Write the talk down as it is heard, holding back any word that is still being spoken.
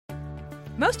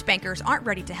Most bankers aren't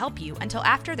ready to help you until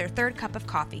after their third cup of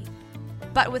coffee.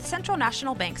 But with Central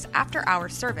National Bank's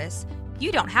after-hours service,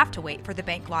 you don't have to wait for the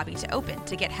bank lobby to open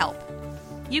to get help.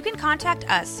 You can contact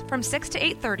us from 6 to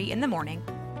 8:30 in the morning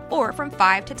or from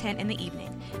 5 to 10 in the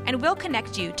evening, and we'll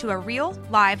connect you to a real,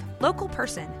 live, local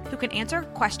person who can answer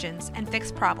questions and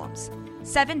fix problems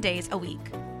 7 days a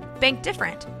week. Bank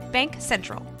different. Bank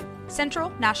Central. Central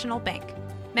National Bank.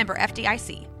 Member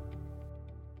FDIC.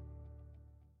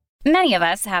 Many of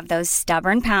us have those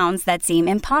stubborn pounds that seem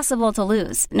impossible to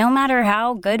lose, no matter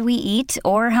how good we eat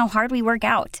or how hard we work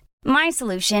out. My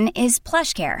solution is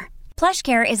PlushCare.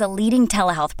 PlushCare is a leading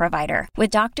telehealth provider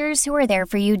with doctors who are there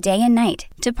for you day and night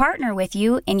to partner with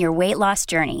you in your weight loss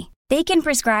journey. They can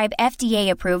prescribe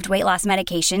FDA-approved weight loss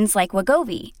medications like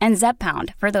Wegovy and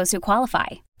Zepbound for those who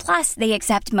qualify. Plus, they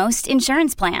accept most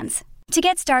insurance plans. To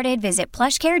get started, visit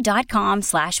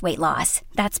plushcare.com/weight loss.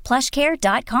 That's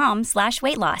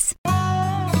plushcare.com/weight loss.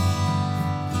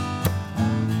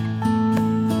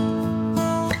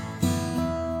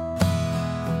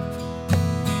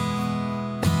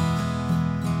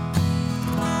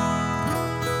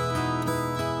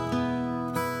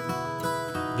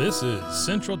 This is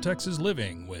Central Texas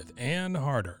Living with Ann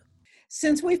Harder.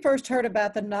 Since we first heard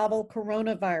about the novel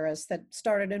coronavirus that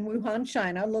started in Wuhan,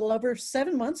 China, a little over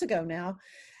 7 months ago now,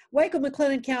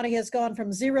 Waco-McLennan County has gone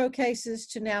from 0 cases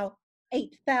to now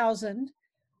 8,000.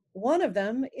 One of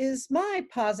them is my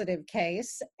positive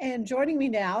case. And joining me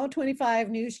now, 25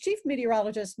 News Chief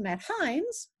Meteorologist Matt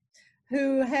Hines,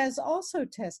 who has also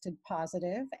tested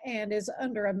positive and is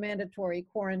under a mandatory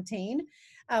quarantine.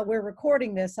 We're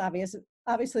recording this,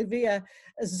 obviously via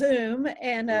Zoom,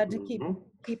 and to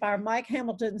keep our Mike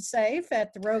Hamilton safe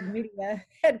at the Rogue Media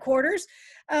headquarters.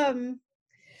 Matt.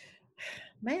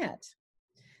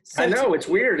 So I know, it's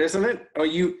weird, isn't it? Oh,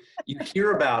 you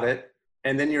hear about it,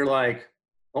 and then you're like,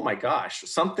 oh my gosh,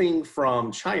 something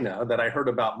from China that I heard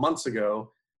about months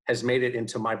ago has made it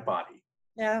into my body.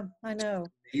 Yeah, I know.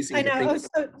 Easy I to know.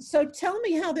 think So tell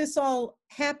me how this all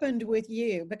happened with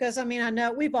you, because I mean, I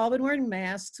know we've all been wearing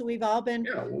masks. We've all been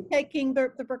taking the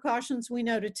precautions we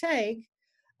know to take,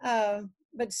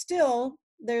 but still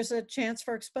there's a chance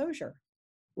for exposure.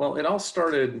 Well, it all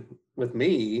started with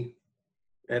me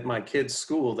at my kids'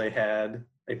 school. They had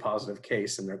a positive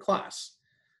case in their class.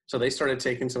 So they started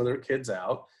taking some of their kids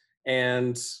out,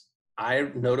 and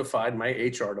I notified my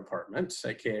HR department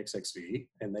at KXXV,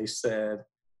 and they said,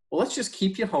 well, let's just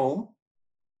keep you home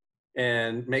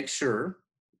and make sure.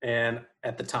 And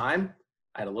at the time,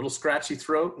 I had a little scratchy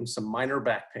throat and some minor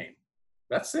back pain.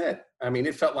 That's it. I mean,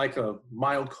 it felt like a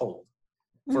mild cold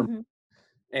for me.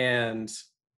 And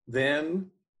then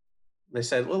they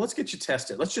said, well, let's get you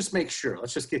tested. Let's just make sure.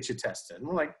 Let's just get you tested. And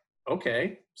we're like,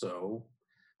 okay. So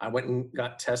I went and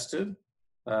got tested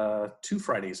 2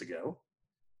 Fridays ago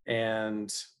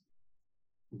and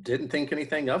didn't think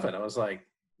anything of it. I was like,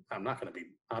 I'm not going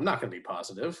to be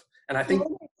positive. And I think,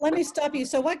 let me stop you.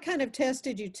 So what kind of test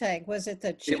did you take? Was it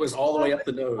the it was all the way up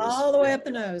the nose. All the way up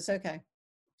the nose. Okay.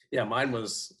 Yeah. Mine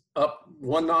was up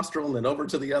one nostril and then over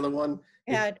to the other one.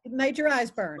 Yeah. It made your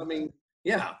eyes burn. I mean,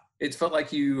 yeah, it felt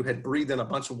like you had breathed in a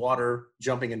bunch of water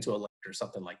jumping into a lake or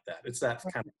something like that. It's that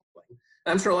kind of thing.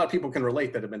 I'm sure a lot of people can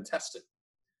relate that have been tested.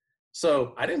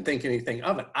 So I didn't think anything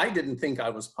of it. I didn't think I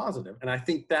was positive. And I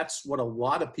think that's what a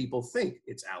lot of people think.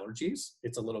 It's allergies.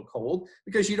 It's a little cold,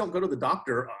 because you don't go to the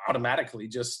doctor automatically.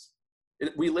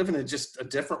 We live in just a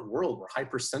different world. We're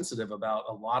hypersensitive about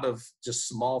a lot of just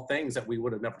small things that we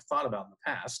would have never thought about in the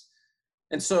past.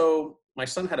 And so my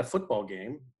son had a football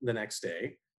game the next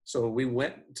day. So we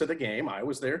went to the game. I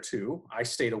was there too. I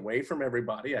stayed away from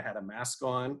everybody. I had a mask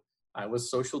on. I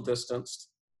was social distanced,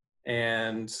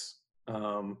 and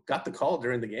got the call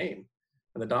during the game.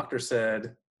 And the doctor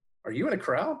said, are you in a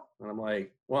crowd? And I'm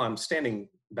like, well, I'm standing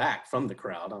back from the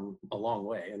crowd. I'm a long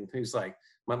way. And he's like,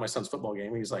 I'm at my son's football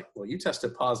game. He's like, well, you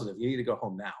tested positive. You need to go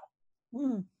home now.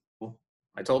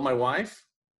 I told my wife.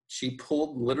 She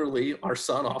pulled literally our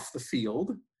son off the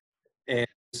field, and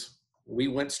we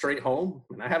went straight home,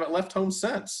 and I haven't left home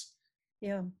since.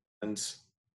 Yeah. And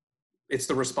it's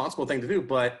the responsible thing to do,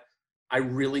 but I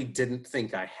really didn't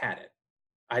think I had it.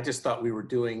 I just thought we were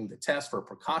doing the test for a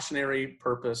precautionary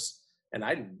purpose, and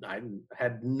I did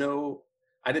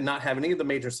not have any of the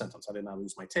major symptoms. I did not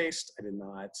lose my taste. I did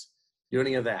not do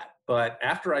any of that. But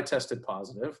after I tested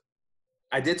positive,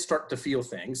 I did start to feel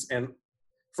things. And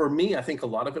for me, I think a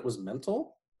lot of it was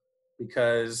mental,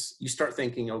 because you start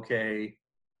thinking, okay,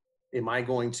 am I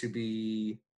going to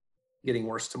be getting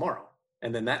worse tomorrow?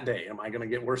 And then that day, am I going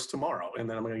to get worse tomorrow? And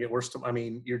then I'm going to get worse. I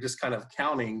mean, you're just kind of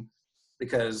counting,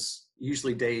 because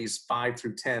usually days 5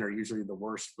 through 10 are usually the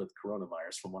worst with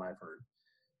coronavirus, from what I've heard.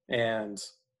 And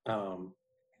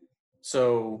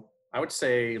so I would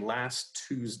say last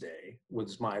Tuesday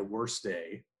was my worst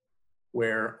day,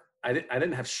 where I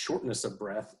didn't have shortness of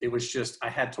breath. It was just, I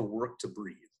had to work to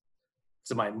breathe.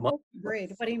 So my muscles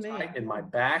Breathe. What do you mean? in my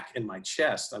back and my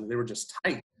chest, I mean, they were just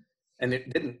tight. And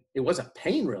it wasn't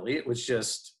pain really. It was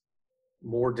just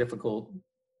more difficult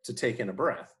to take in a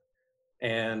breath.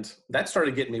 And that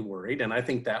started getting me worried. And I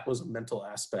think that was a mental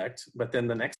aspect. But then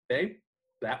the next day,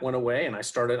 that went away, and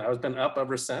I've been up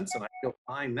ever since, and I feel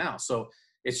fine now. So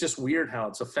it's just weird how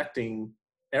it's affecting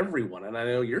everyone. And I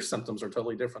know your symptoms are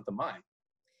totally different than mine.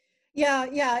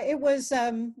 Yeah. It was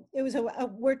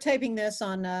we're taping this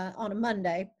on a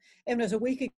Monday, and it was a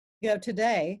week ago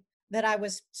today that I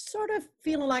was sort of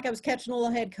feeling like I was catching a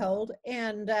little head cold,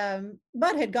 and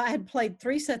but had played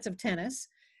 3 sets of tennis,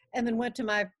 and then went to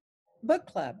my book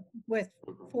club with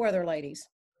 4 other ladies.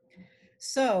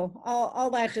 So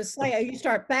all that to say, you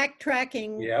start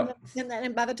backtracking, Yep.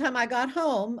 and by the time I got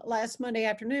home last Monday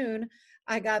afternoon,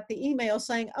 I got the email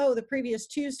saying, "Oh, the previous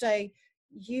Tuesday,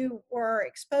 you were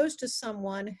exposed to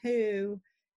someone who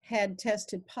had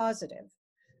tested positive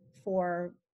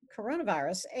for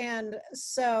coronavirus." And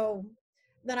so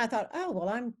then I thought, oh, well,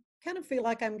 I'm kind of feel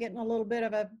like I'm getting a little bit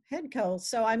of a head cold.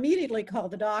 So I immediately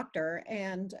called the doctor,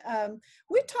 and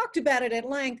we talked about it at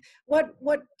length. What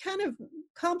kind of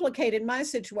complicated my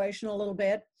situation a little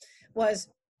bit was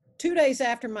 2 days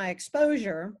after my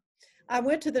exposure, I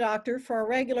went to the doctor for a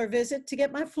regular visit to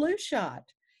get my flu shot.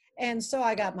 And so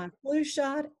I got my flu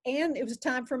shot, and it was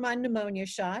time for my pneumonia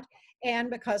shot. And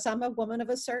because I'm a woman of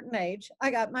a certain age, I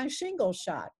got my shingles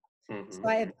shot. Mm-hmm. So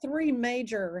I had 3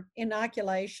 major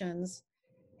inoculations,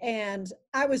 and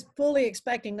I was fully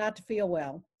expecting not to feel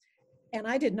well. And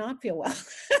I did not feel well.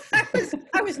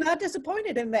 I was not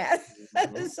disappointed in that.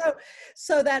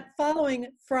 So that following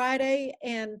Friday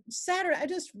and Saturday,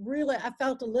 I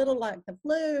felt a little like the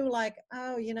flu, like,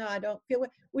 oh, I don't feel it,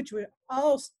 which were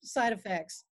all side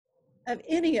effects of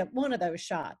any of one of those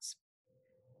shots.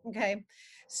 Okay.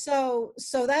 So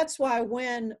that's why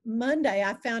when Monday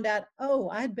I found out, oh,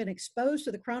 I'd been exposed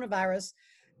to the coronavirus,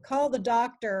 called the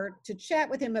doctor to chat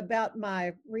with him about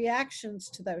my reactions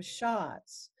to those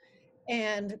shots.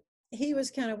 And he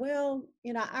was kind of, well,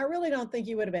 I really don't think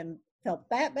you would have felt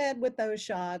that bad with those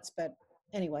shots. But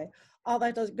anyway, all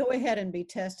that does, go ahead and be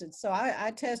tested. So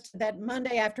I tested that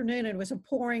Monday afternoon, and it was a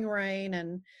pouring rain,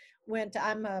 and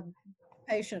I'm a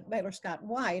patient, Baylor Scott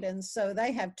White. And so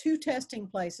they have 2 testing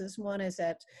places. One is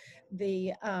at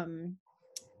the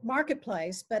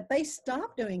marketplace, but they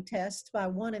stopped doing tests by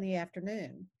 1 in the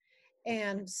afternoon.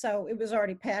 And so it was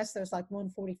already past, there was like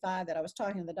 1:45 that I was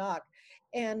talking to the doc.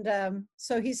 And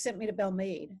so he sent me to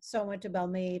Belmead. So I went to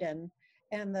Belmead,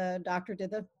 and the doctor did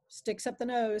the sticks up the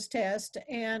nose test.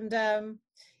 And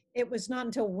it was not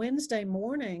until Wednesday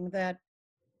morning that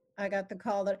I got the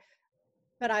call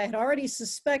but I had already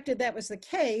suspected that was the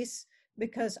case,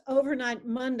 because overnight,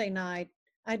 Monday night,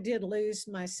 I did lose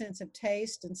my sense of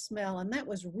taste and smell. And that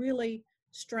was really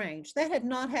strange. That had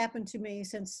not happened to me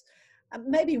since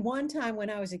maybe one time when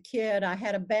I was a kid. I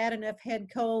had a bad enough head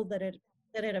cold that it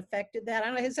affected that. I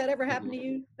don't know, has that ever happened to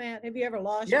you, Matt? Have you ever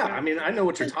lost? Yeah, I mean, I know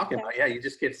what you're talking about. Yeah, you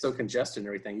just get so congested and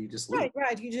everything. You just lose.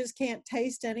 Right. You just can't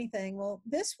taste anything. Well,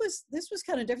 this was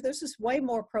kind of different. This was way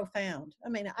more profound. I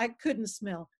mean, I couldn't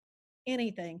smell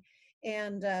anything.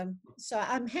 And so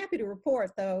I'm happy to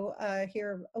report, though,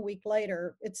 here a week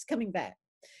later, it's coming back.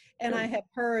 And I have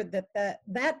heard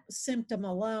that symptom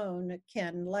alone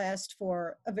can last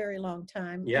for a very long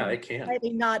time. Yeah, it can. Maybe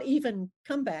not even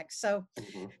come back. So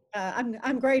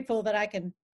I'm grateful that I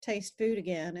can taste food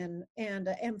again, and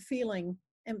am feeling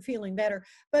better.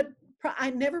 But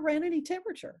I never ran any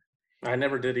temperature. I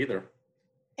never did either.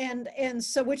 And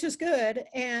so, which is good.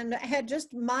 And I had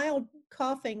just mild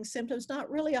coughing symptoms,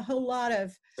 not really a whole lot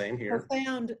of Same here.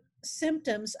 profound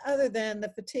symptoms other than the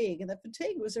fatigue. And the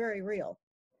fatigue was very real.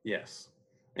 Yes.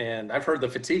 And I've heard the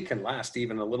fatigue can last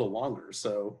even a little longer.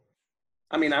 So,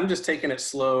 I mean, I'm just taking it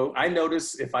slow. I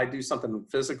notice if I do something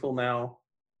physical now,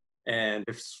 and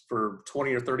if it's for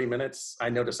 20 or 30 minutes, I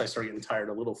notice I start getting tired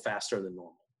a little faster than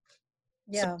normal.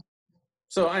 Yeah.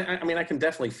 So I mean, I can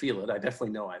definitely feel it. I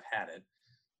definitely know I've had it.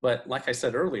 But like I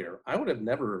said earlier, I would have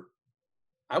never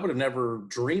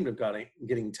dreamed of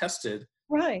getting tested.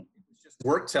 Right. Just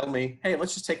work tell me, hey,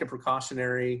 let's just take a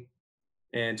precautionary,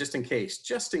 and just in case.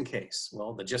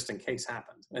 Well, the just in case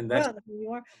happened. And that's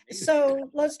you are.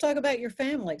 So let's talk about your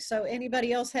family. So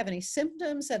anybody else have any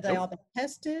symptoms? Have they all been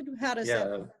tested? How does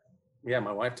that? Yeah,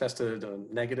 my wife tested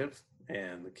negative,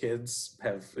 and the kids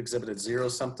have exhibited 0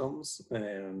 symptoms,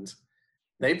 and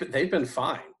they've been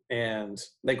fine. And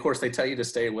of course they tell you to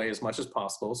stay away as much as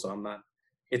possible. So I'm not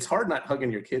it's hard not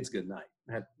hugging your kids goodnight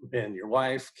and your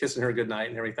wife kissing her goodnight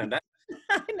and everything. That,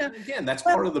 I know. again, that's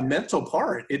part of the mental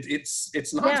part.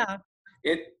 It's not,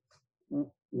 Yeah.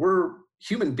 We're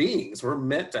human beings. We're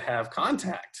meant to have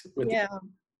contact with Yeah.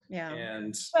 them. Yeah.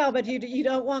 And Well, but you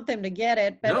don't want them to get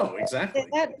it. But no, exactly.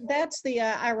 that's the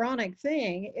ironic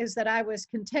thing, is that I was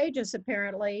contagious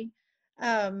apparently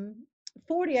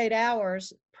 48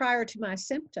 hours prior to my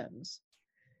symptoms.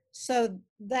 So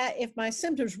that if my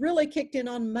symptoms really kicked in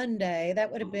on Monday,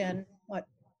 that would have been what,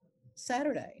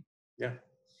 Saturday. Yeah.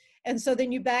 And so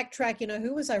then you backtrack,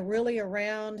 who was I really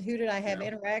around? Who did I have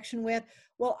interaction with?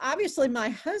 Well, obviously my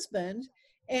husband,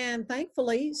 and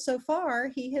thankfully so far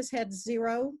he has had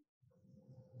zero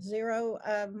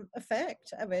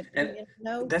effect of it.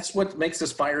 And that's what makes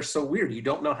this virus so weird. You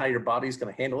don't know how your body's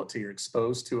going to handle it till you're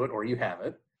exposed to it or you have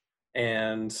it.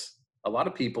 And a lot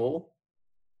of people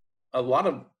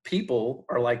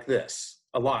are like this.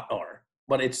 A lot are,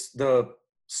 but it's the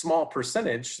small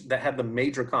percentage that had the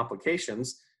major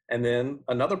complications, and then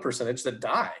another percentage that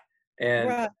die. And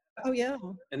right. Oh yeah.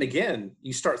 And again,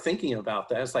 you start thinking about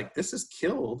that. It's like, this has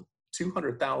killed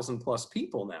 200,000 plus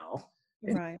people now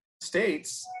in Right. the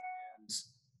States.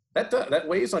 And that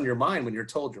weighs on your mind when you're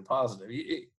told you're positive.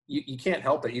 You can't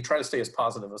help it. You try to stay as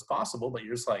positive as possible, but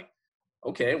you're just like,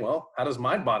 okay, well, how does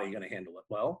my body going to handle it?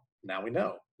 Well, now we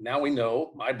know. Now we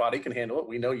know my body can handle it.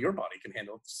 We know your body can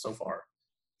handle it so far.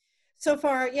 So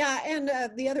far, yeah.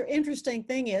 And the other interesting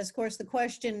thing is, of course, the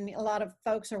question a lot of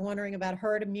folks are wondering about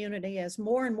herd immunity as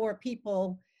more and more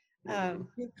people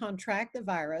contract the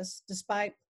virus,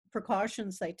 despite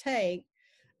precautions they take.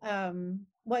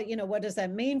 What does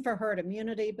that mean for herd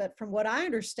immunity? But from what I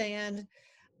understand,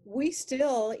 we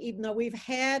still, even though we've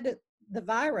had the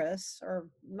virus, or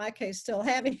in my case, still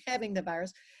having the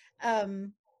virus,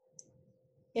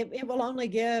 it will only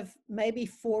give maybe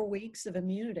 4 weeks of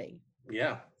immunity.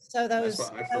 Yeah. So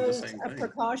those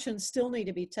precautions still need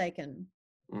to be taken.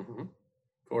 Mm-hmm.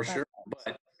 For sure.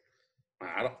 But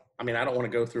I don't want to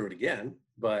go through it again,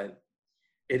 but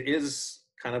it is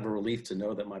kind of a relief to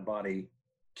know that my body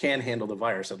can handle the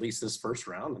virus, at least this first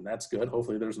round. And that's good.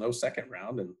 Hopefully there's no second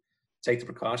round, and take the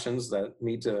precautions that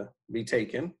need to be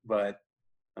taken. But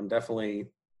I'm definitely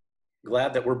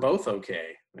glad that we're both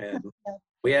okay. And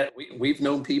we've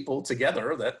known people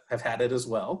together that have had it as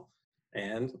well,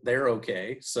 and they're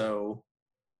okay. So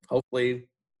hopefully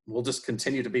we'll just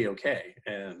continue to be okay.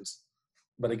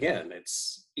 But again,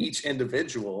 it's each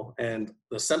individual, and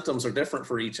the symptoms are different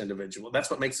for each individual. That's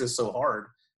what makes this so hard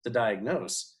to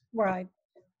diagnose. Right.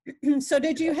 So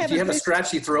do you have a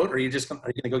scratchy throat, or are you going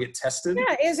to go get tested?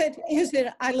 Yeah. Is it,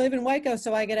 I live in Waco,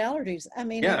 so I get allergies. I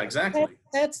mean, yeah, exactly.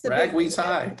 That's the ragweed's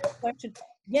high. Question.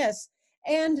 Yes.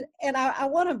 And I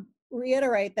want to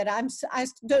reiterate that I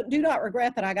do not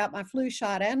regret that I got my flu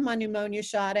shot and my pneumonia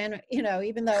shot. And,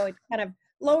 even though it kind of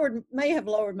may have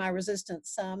lowered my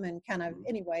resistance some, and kind of,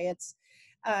 anyway,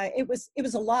 it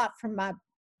was a lot from my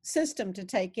system to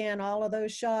take in all of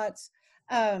those shots.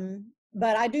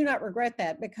 But I do not regret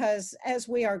that, because as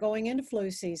we are going into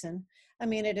flu season, I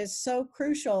mean, it is so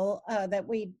crucial that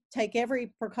we take every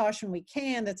precaution we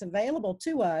can that's available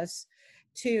to us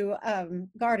to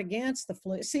guard against the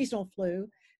seasonal flu,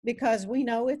 because we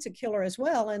know it's a killer as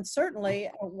well, and certainly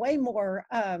way more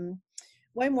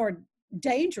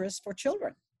dangerous for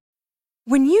children.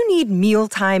 When you need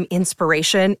mealtime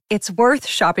inspiration, it's worth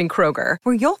shopping Kroger,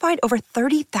 where you'll find over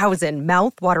 30,000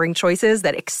 mouth-watering choices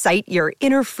that excite your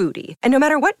inner foodie. And no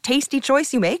matter what tasty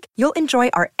choice you make, you'll enjoy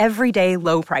our everyday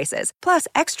low prices, plus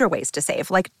extra ways to save,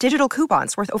 like digital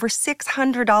coupons worth over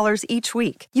 $600 each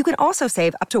week. You can also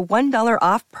save up to $1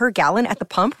 off per gallon at the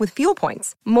pump with fuel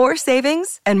points. More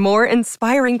savings and more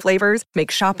inspiring flavors make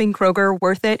shopping Kroger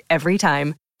worth it every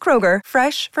time. Kroger,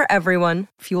 fresh for everyone.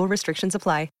 Fuel restrictions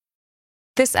apply.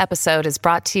 This episode is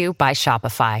brought to you by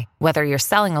Shopify. Whether you're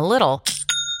selling a little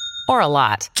or a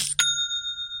lot,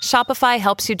 Shopify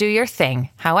helps you do your thing,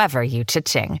 however you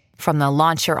cha-ching. From the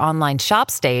launch your online shop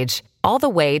stage, all the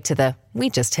way to the we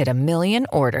just hit 1 million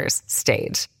orders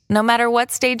stage. No matter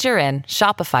what stage you're in,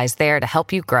 Shopify's there to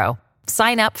help you grow.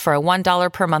 Sign up for a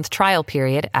 $1 per month trial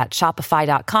period at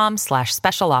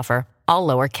shopify.com/special offer, all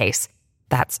lowercase.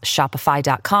 That's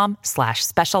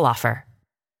shopify.com/special offer.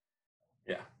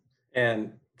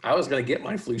 And I was going to get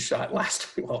my flu shot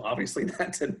last week. Well, obviously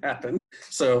that didn't happen.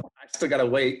 So I still got to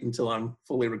wait until I'm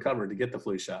fully recovered to get the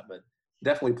flu shot, but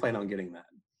definitely plan on getting that.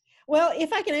 Well,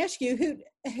 if I can ask you, who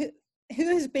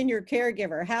has been your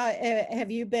caregiver? How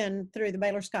have you been through the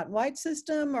Baylor Scott & White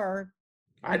system, or?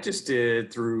 I just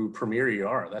did through Premier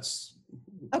ER. That's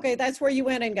Okay, that's where you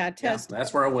went and got tested. Yeah,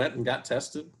 that's where I went and got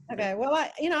tested. Okay, well, I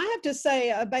have to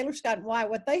say, Baylor Scott and White,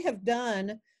 what they have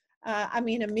done,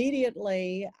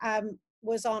 immediately I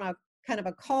was on a kind of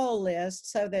a call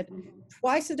list so that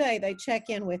twice a day they check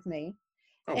in with me.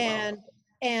 Oh, and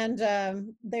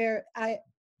wow.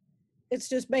 It's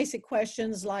just basic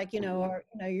questions like,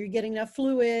 you're getting enough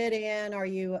fluid in, are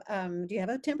you, do you have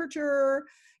a temperature?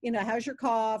 How's your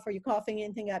cough? Are you coughing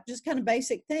anything up? Just kind of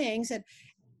basic things.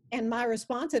 And my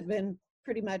response had been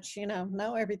pretty much,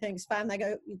 no, everything's fine. They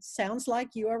go, it sounds like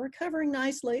you are recovering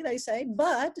nicely, they say,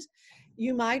 but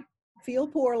you might feel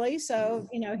poorly. So,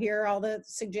 here are all the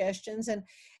suggestions. And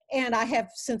I have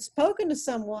since spoken to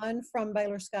someone from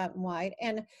Baylor Scott and White,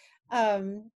 and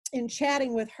in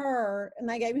chatting with her, and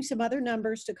they gave me some other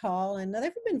numbers to call, and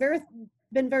they've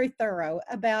been very thorough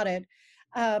about it.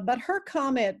 But her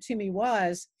comment to me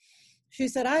was, she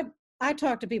said, I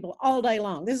talk to people all day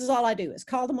long. This is all I do is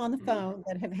call them on the phone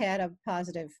that have had a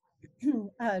positive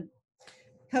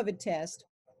COVID test.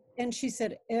 And she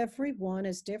said, everyone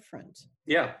is different.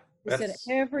 Yeah. She said,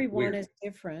 everyone is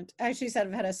different. She said,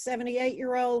 I've had a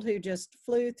 78-year-old who just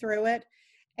flew through it,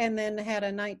 and then had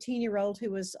a 19-year-old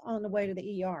who was on the way to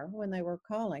the ER when they were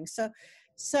calling. So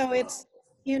it's,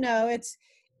 it's,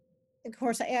 of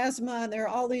course, asthma, and there are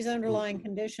all these underlying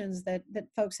conditions that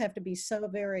folks have to be so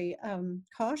very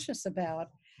cautious about.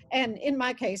 And in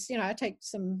my case, I take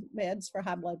some meds for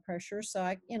high blood pressure, so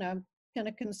I'm kind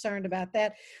of concerned about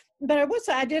that. But I would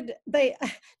say they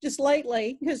just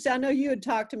lately, because I know you had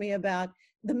talked to me about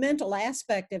the mental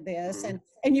aspect of this, and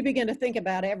you begin to think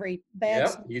about every bad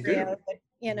scenario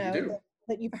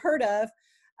that you've heard of.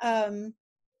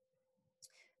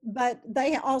 But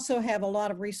they also have a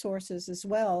lot of resources as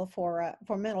well for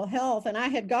mental health. And I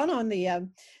had gone on the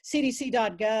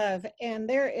CDC.gov, and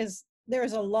there is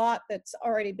a lot that's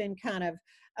already been kind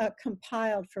of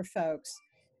compiled for folks,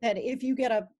 that if you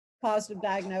get a positive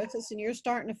diagnosis and you're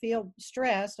starting to feel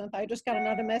stressed, and I just got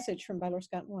another message from Baylor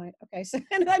Scott and White. Okay, so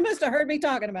they must have heard me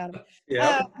talking about it.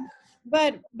 Yeah.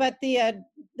 But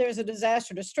there's a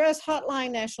disaster distress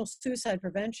hotline, National Suicide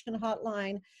Prevention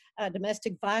Hotline,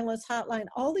 domestic violence hotline.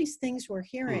 All these things we're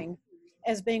hearing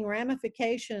as being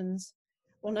ramifications.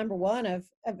 Well, number one, of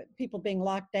people being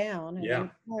locked down and in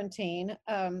quarantine,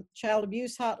 child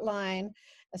abuse hotline,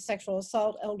 a sexual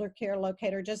assault elder care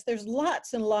locator. Just there's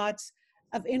lots and lots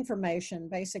of information.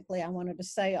 Basically, I wanted to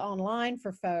say online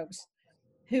for folks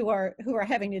who are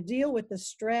having to deal with the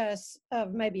stress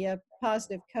of maybe a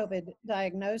positive COVID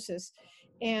diagnosis,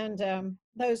 and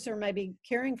those who are maybe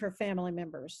caring for family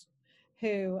members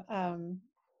who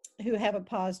have a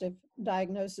positive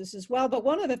diagnosis as well. But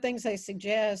one of the things they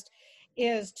suggest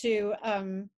is to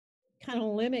kind of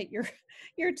limit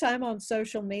your time on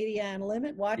social media and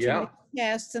limit watching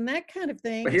podcasts and that kind of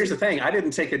thing. But here's the thing, I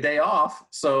didn't take a day off,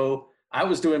 so I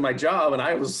was doing my job and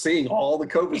I was seeing all the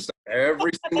COVID stuff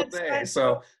every single day. Right.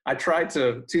 So I tried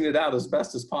to tune it out as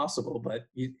best as possible, but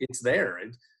it's there.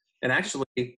 And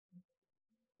actually,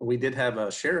 we did have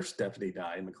a sheriff's deputy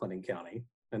die in McLennan County.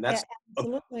 And that's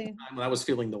absolutely the time when I was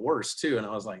feeling the worst too. And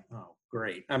I was like, oh,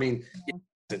 great. I mean,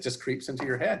 it just creeps into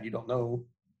your head. You don't know,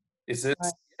 is this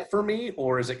it for me,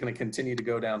 or is it going to continue to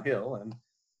go downhill? And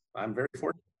I'm very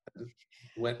fortunate.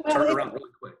 It turned around really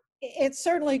quick. It's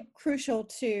certainly crucial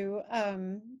to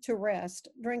rest,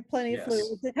 drink plenty of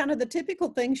fluids, the kind of the typical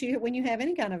things when you have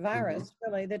any kind of virus,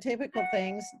 really, the typical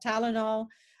things, Tylenol,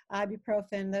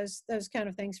 ibuprofen, those kind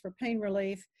of things for pain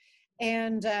relief,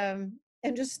 and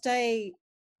just stay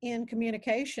in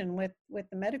communication with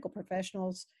the medical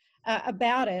professionals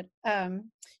about it.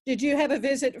 Did you have a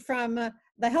visit from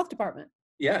the health department?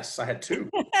 Yes, I had two.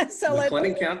 So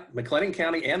McLennan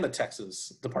County and the Texas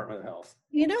Department of Health.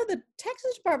 The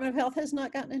Texas Department of Health has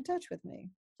not gotten in touch with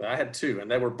me. So I had two, and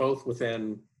they were both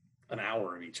within an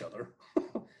hour of each other.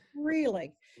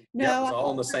 Really? No, yeah, it was all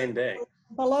on the same day.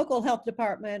 The local health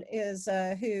department is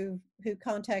who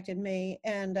contacted me,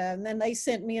 and then they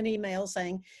sent me an email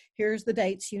saying, here's the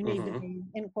dates you need to be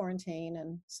in quarantine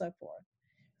and so forth.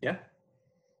 Yeah.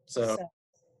 So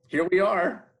here we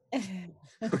are.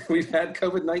 We've had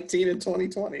COVID-19 in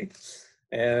 2020,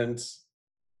 and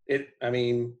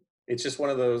it's just one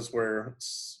of those where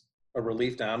it's a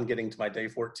relief. Now I'm getting to my day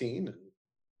 14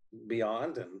 and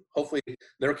beyond, and hopefully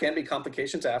there can be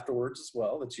complications afterwards as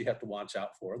well that you have to watch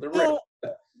out for.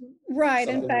 Right.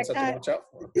 In fact, I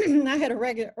had a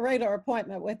regular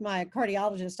appointment with my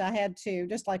cardiologist. I had to,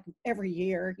 just like every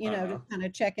year, just kind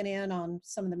of checking in on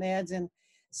some of the meds. And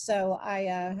so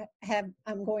I'm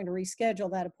going to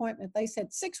reschedule that appointment. They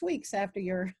said 6 weeks after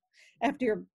your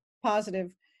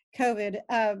positive COVID,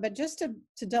 but just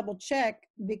to double check,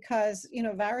 because,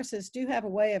 viruses do have a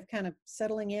way of kind of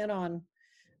settling in on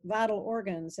vital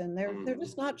organs, and they're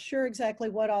just not sure exactly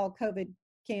what all COVID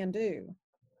can do.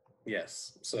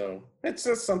 Yes. So it's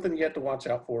just something you have to watch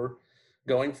out for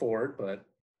going forward. But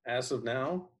as of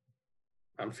now,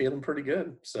 I'm feeling pretty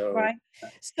good. So right.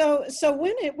 So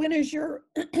when is your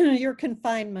your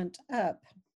confinement up?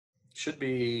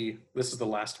 This is the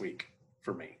last week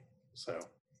for me. So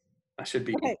I should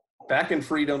be Okay. back in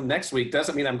freedom next week.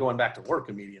 Doesn't mean I'm going back to work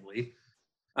immediately.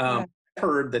 Right. I've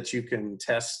heard that you can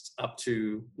test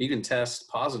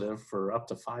positive for up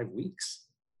to 5 weeks.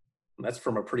 And that's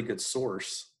from a pretty good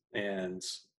source. And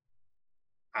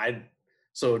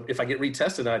so if I get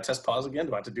retested and I test positive again,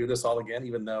 do I have to do this all again,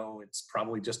 even though it's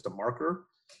probably just a marker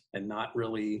and not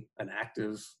really an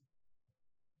active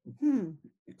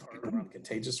or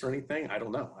contagious or anything? I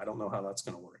don't know. I don't know how that's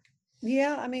going to work.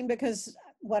 Yeah, I mean, because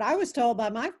what I was told by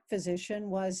my physician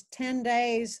was 10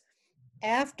 days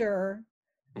after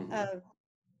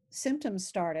symptoms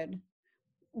started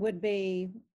would be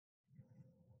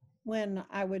when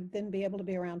I would then be able to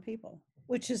be around people,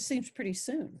 which seems pretty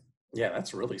soon. Yeah,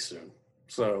 that's really soon.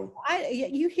 So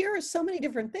you hear so many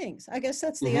different things. I guess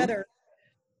that's the other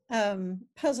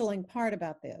puzzling part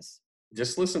about this.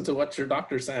 Just listen to what your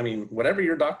doctor says. I mean, whatever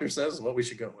your doctor says is what we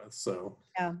should go with. So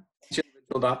yeah, each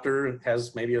individual doctor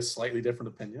has maybe a slightly different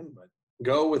opinion, but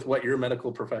go with what your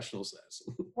medical professional says.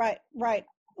 Right.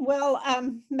 Well,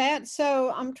 Matt,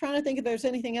 so I'm trying to think if there's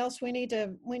anything else we need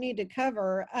to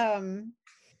cover.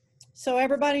 So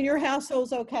everybody in your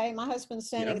household's okay. My husband's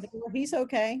standing at the door. He's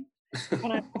okay.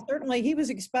 And certainly he was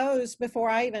exposed before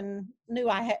I even knew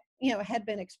I had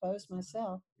been exposed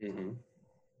myself. Mm-hmm.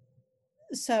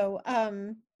 So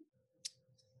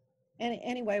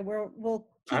anyway, we'll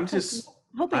keep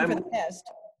hoping for the best.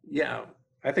 Yeah,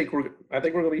 I think we're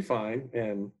gonna be fine,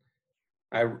 and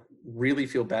I really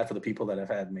feel bad for the people that have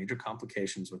had major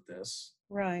complications with this.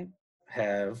 Right.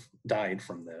 Have died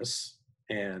from this,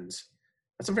 and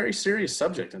that's a very serious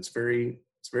subject. It's very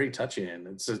touchy, and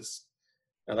it's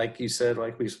like you said,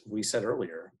 like we said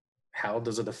earlier, how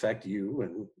does it affect you?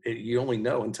 And you only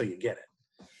know until you get it.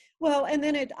 Well, and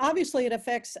then it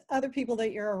affects other people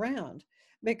that you're around,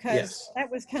 because that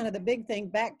was kind of the big thing,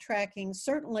 backtracking.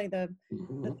 Certainly the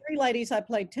 3 ladies I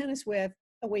played tennis with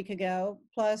a week ago,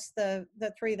 plus the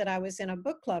 3 that I was in a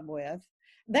book club with,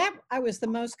 that I was the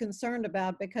most concerned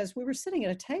about, because we were sitting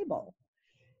at a table.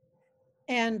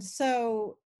 And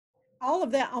so all of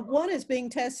that, one is being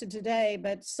tested today,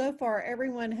 but so far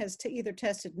everyone has either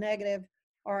tested negative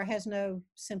or has no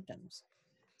symptoms.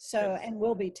 So, and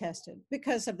will be tested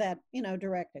because of that,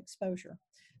 direct exposure.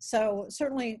 So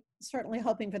certainly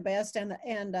hoping for the best. And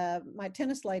my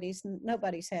tennis ladies,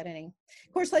 nobody's had any.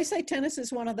 Of course, they say tennis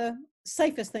is one of the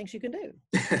safest things you can do.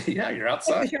 Yeah, you're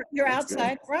outside. Because you're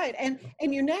outside, good. Right? And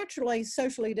you naturally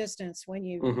socially distance when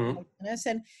you play tennis.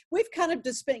 And we've kind of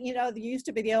just been, there used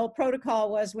to be the old protocol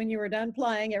was when you were done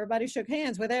playing, everybody shook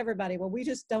hands with everybody. Well, we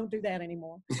just don't do that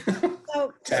anymore.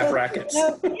 Tap rackets.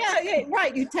 Yeah,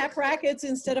 right. You tap rackets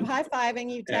instead of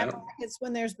high-fiving. You tap rackets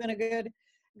when there's been a good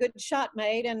shot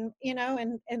made, and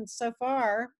and so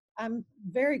far I'm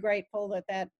very grateful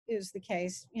that is the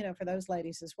case, for those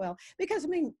ladies as well, because I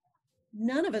mean,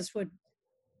 none of us would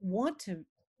want to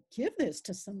give this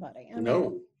to somebody.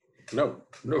 No.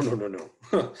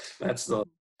 That's the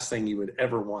last thing you would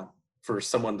ever want, for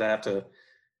someone to have to,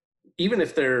 even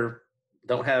if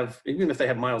they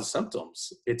have mild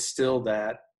symptoms, it's still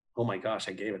that, oh my gosh,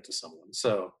 I gave it to someone.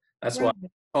 So that's why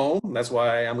home. That's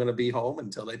why I'm going to be home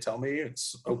until they tell me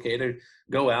it's okay to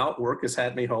go out. Work has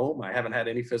had me home. I haven't had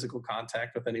any physical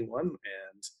contact with anyone.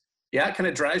 And yeah, it kind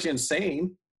of drives you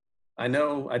insane. I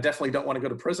know I definitely don't want to go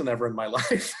to prison ever in my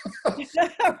life.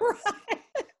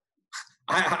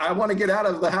 I want to get out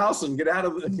of the house and get out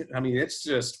of it's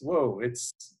just, whoa,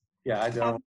 I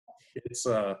don't,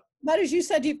 but as you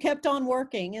said, you've kept on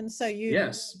working. And so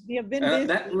you've been busy.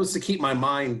 That was to keep my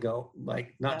mind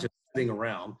not just sitting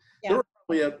around. Yeah.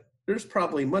 There's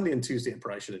probably Monday and Tuesday I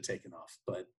probably should have taken off,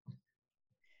 but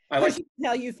I like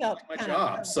how you felt my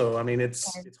job. So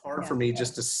it's hard for me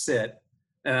just to sit,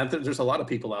 and there's a lot of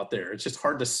people out there. It's just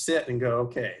hard to sit and go,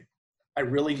 okay, I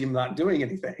really am not doing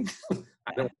anything.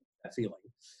 I don't have that feeling.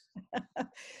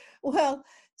 Well,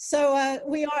 so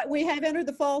we have entered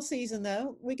the fall season,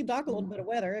 though. We can talk a little bit of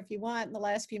weather if you want in the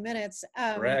last few minutes.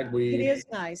 Ragweed. It is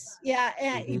nice. Yeah.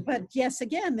 But yes,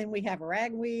 again, then we have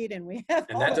ragweed, and we have.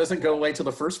 And that doesn't go away till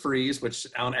the first freeze, which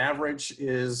on average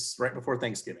is right before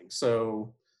Thanksgiving.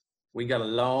 So we got a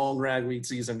long ragweed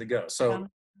season to go. So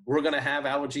we're going to have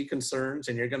allergy concerns,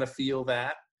 and you're going to feel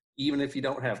that even if you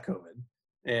don't have COVID.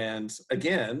 And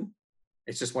again,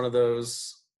 it's just one of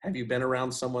those, have you been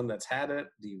around someone that's had it?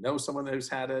 Do you know someone who's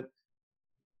had it?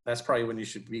 That's probably when you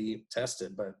should be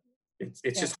tested. But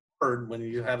it's just hard when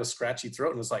you have a scratchy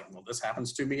throat and it's like, well, this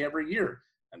happens to me every year.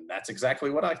 And that's exactly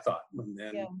what I thought. And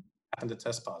then happened to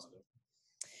test positive.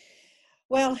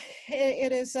 Well,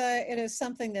 it is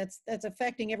something that's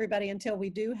affecting everybody until we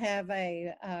do have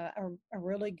a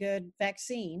really good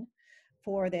vaccine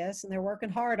for this, and they're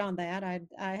working hard on that. I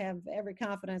have every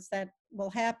confidence that will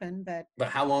happen. But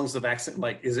how long is the vaccine?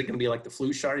 Like, is it going to be like the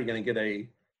flu shot? Are you going to get a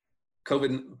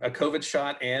COVID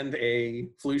shot and a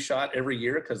flu shot every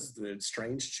year because the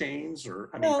strains change? Or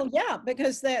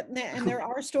because and there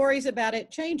are stories about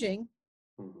it changing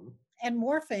and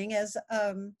morphing as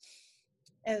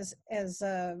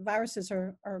viruses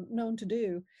are known to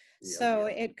do. So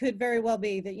it could very well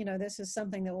be that, this is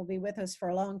something that will be with us for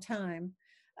a long time.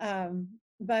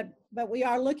 But we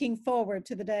are looking forward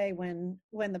to the day when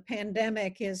the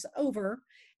pandemic is over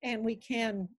and we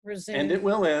can resume. And it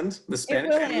will end. The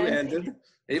Spanish flu ended.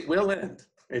 It will end.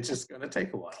 It's just going to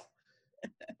take a while.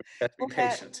 Be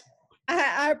patient.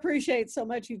 I appreciate so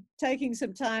much you taking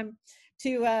some time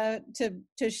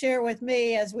to share with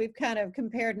me as we've kind of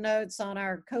compared notes on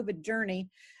our COVID journey.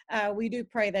 We do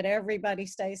pray that everybody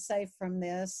stays safe from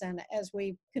this, and as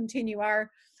we continue our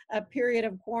period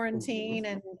of quarantine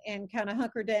and kind of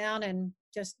hunker down and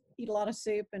just eat a lot of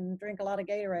soup and drink a lot of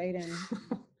Gatorade and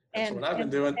that's what I've been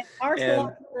doing.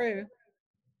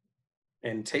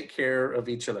 And take care of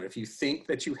each other. If you think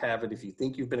that you have it, if you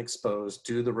think you've been exposed,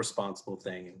 do the responsible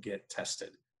thing and get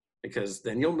tested, because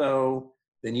then you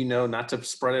know not to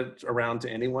spread it around to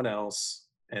anyone else.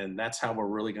 And that's how we're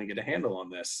really going to get a handle on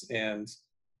this. And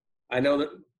I know that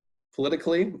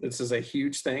politically, this is a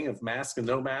huge thing of mask and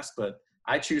no mask, but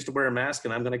I choose to wear a mask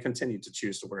and I'm going to continue to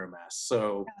choose to wear a mask.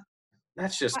 So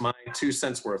that's just my 2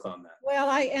 cents worth on that. Well,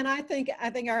 I think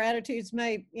our attitudes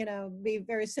may, be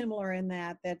very similar in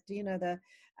that, at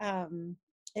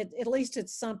least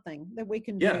it's something that we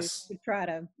can do to try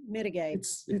to mitigate.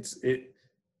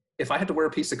 If I had to wear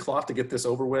a piece of cloth to get this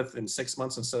over with in 6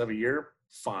 months instead of a year,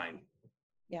 fine.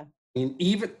 Yeah. I mean,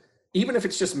 even if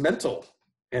it's just mental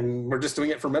and we're just doing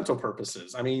it for mental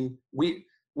purposes. I mean, we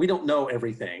don't know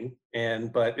everything.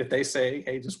 But if they say,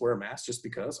 hey, just wear a mask just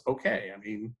because, okay. I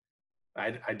mean,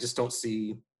 I just don't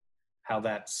see how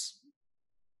that's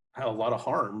a lot of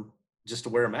harm just to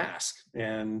wear a mask.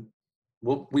 And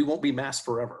we won't be masked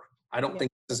forever. I don't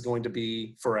think this is going to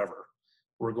be forever.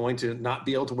 We're going to not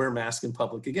be able to wear masks in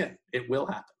public again. It will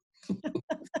happen.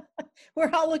 We're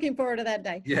all looking forward to that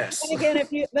day. Yes. And again,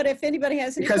 if anybody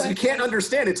has any because questions, you can't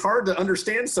understand. It's hard to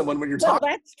understand someone when you're talking.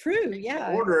 That's true.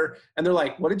 Yeah. Order, and they're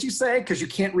like, "What did you say?" Because you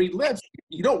can't read lips.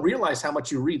 You don't realize how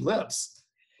much you read lips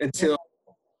until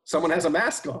someone has a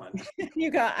mask on.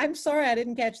 I'm sorry, I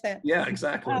didn't catch that. Yeah,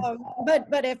 exactly.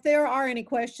 But if there are any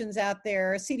questions out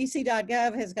there,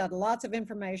 cdc.gov has got lots of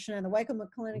information, and the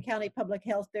Waco-McLennan County Public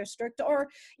Health District or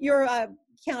your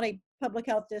county public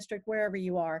health district, wherever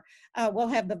you are, we'll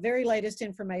have the very latest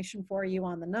information for you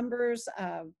on the numbers,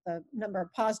 the number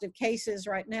of positive cases.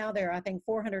 Right now, there are, I think,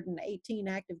 418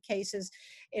 active cases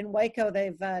in Waco.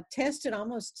 They've tested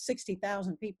almost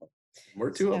 60,000 people.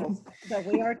 We're two of them. But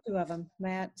we are two of them,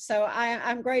 Matt. So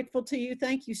I'm grateful to you.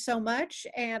 Thank you so much.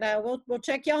 And we'll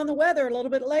check you on the weather a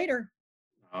little bit later.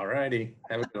 All righty.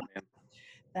 Have a good one.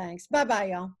 Thanks. Bye-bye,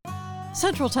 y'all.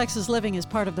 Central Texas Living is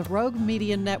part of the Rogue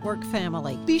Media Network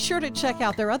family. Be sure to check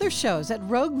out their other shows at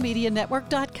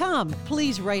roguemedianetwork.com.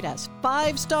 Please rate us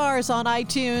 5 stars on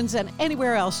iTunes and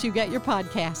anywhere else you get your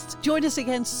podcasts. Join us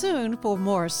again soon for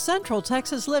more Central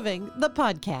Texas Living, the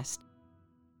podcast.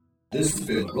 This has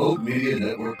been Rogue Media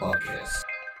Network Podcast.